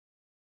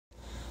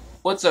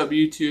What's up,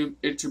 YouTube?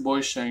 It's your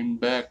boy Shane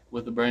back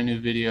with a brand new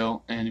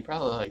video, and you're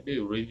probably like,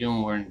 dude, what are you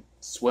doing wearing a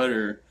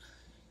sweater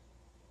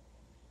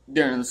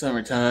during the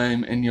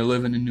summertime and you're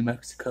living in New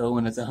Mexico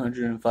and it's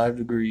 105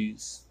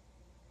 degrees?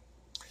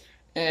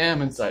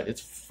 And I'm inside.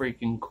 It's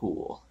freaking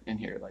cool in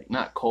here. Like,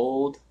 not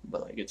cold,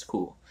 but like it's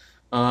cool.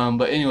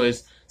 But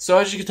anyways, so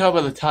as you can tell by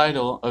the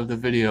title of the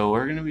video,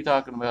 we're going to be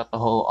talking about the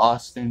whole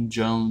Austin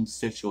Jones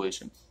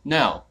situation.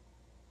 Now,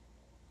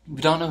 if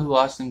you don't know who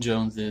Austin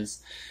Jones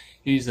is,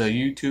 he's a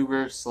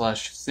YouTuber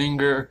slash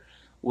singer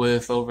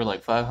with over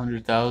like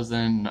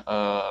 500,000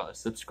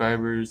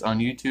 subscribers on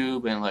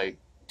YouTube and like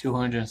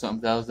 200 and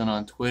something thousand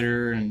on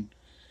Twitter and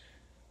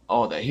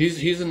all that.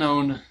 He's a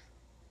known.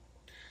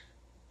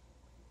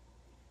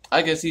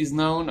 I guess he's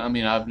known. I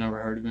mean, I've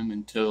never heard of him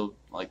until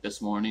like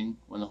this morning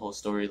when the whole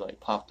story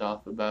like popped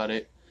off about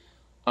it.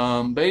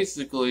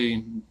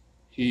 Basically,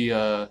 he's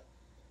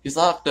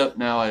locked up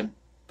now, I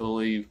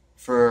believe,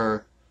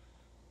 for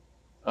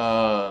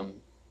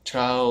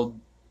child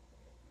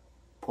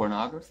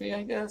pornography,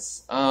 I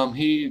guess.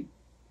 He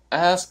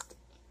asked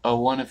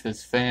one of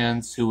his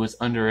fans who was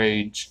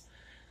underage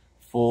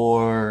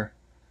for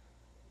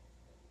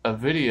a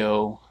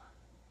video,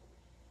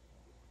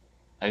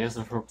 I guess,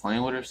 of her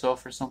playing with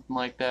herself or something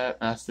like that,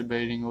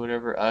 masturbating or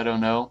whatever. I don't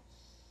know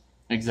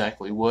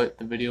exactly what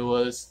the video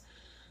was.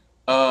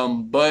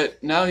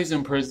 But now he's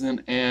in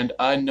prison, and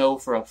I know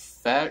for a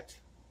fact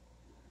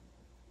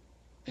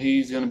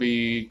he's going to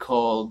be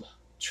called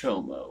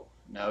Chomo.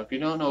 Now, if you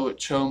don't know what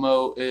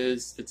Chomo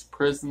is, it's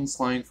prison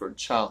slang for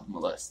child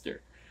molester.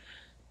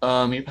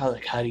 You're probably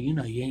like, how do you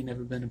know? You ain't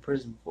never been in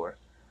prison before.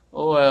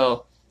 Oh,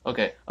 well,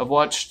 okay. I've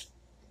watched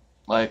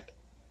like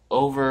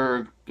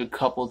over a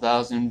couple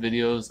thousand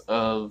videos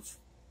of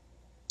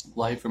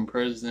life in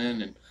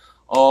prison and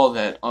all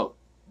that.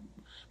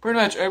 Pretty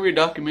much every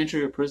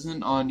documentary of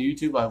prison on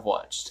YouTube I've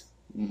watched.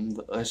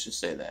 Let's just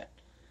say that.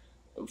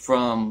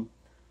 From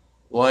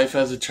life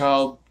as a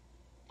child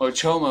or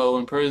Chomo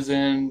in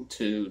prison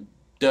to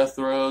death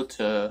row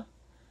to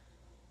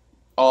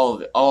all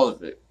of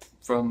it.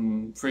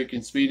 From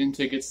freaking speeding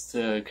tickets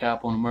to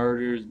capital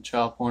murders and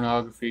child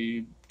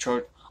pornography,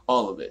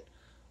 all of it.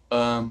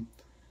 And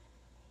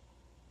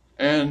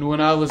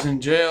when I was in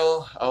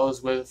jail, I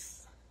was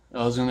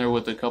in there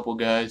with a couple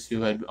guys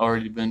who had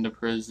already been to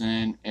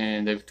prison,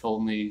 and they've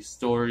told me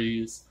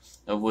stories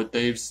of what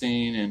they've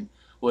seen and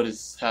what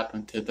has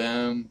happened to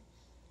them.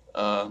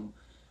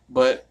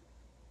 But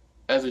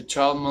as a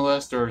child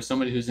molester or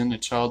somebody who's into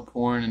child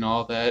porn and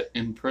all that,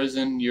 in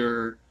prison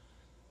you're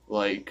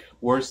like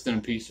worse than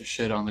a piece of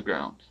shit on the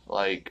ground.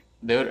 Like,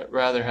 they would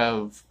rather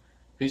have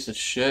a piece of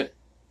shit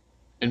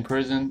in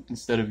prison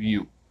instead of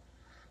you.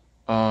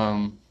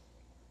 So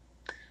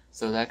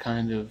that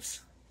kind of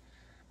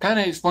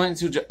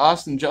explains who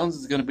Austin Jones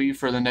is going to be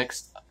for the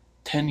next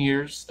 10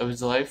 years of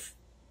his life.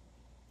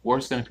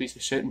 Worse than a piece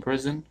of shit in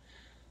prison.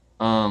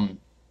 And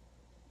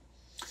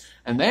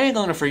they ain't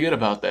going to forget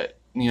about that.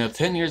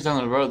 10 years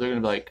down the road, they're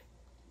going to be like,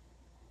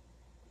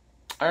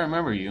 I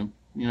remember you.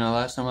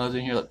 Last time I was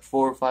in here like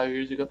 4 or 5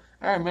 years ago,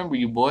 I remember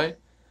you, boy.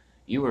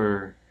 You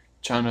were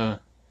trying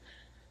to,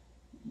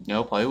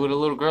 play with a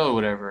little girl or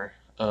whatever.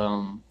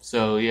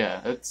 So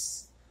yeah,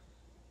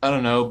 I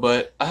don't know,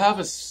 but I have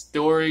a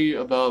story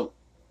about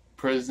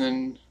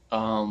prison.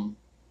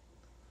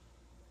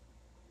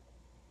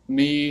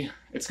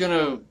 It's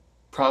gonna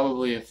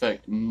probably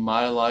affect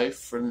my life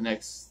for the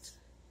next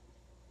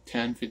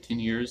 10, 15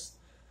 years.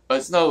 But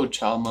it's no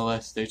child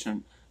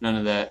molestation, none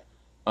of that.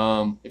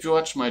 If you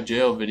watch my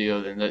jail video,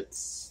 then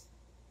that's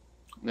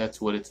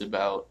what it's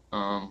about.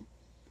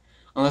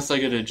 Unless I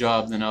get a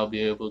job, then I'll be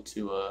able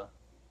to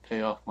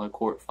pay off my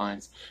court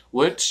fines.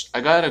 Which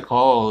I got a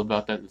call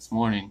about that this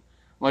morning.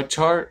 My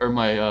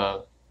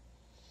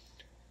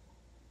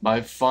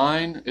my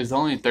fine is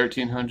only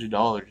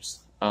 $1,300.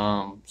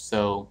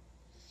 So,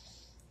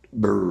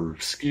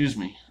 excuse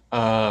me.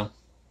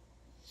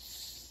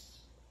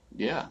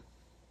 Yeah.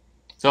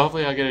 So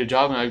hopefully I get a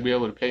job and I'll be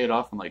able to pay it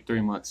off in like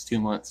 3 months, 2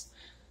 months.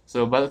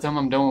 So by the time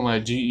I'm done with my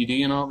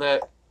GED and all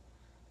that,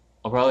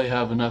 I'll probably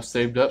have enough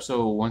saved up.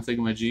 So once I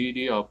get my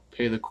GED, I'll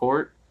pay the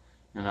court.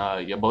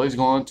 And your boy's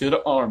going to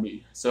the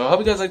Army. So I hope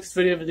you guys like this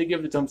video. If you did,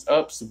 give it a thumbs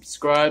up,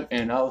 subscribe,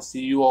 and I'll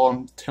see you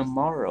all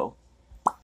tomorrow.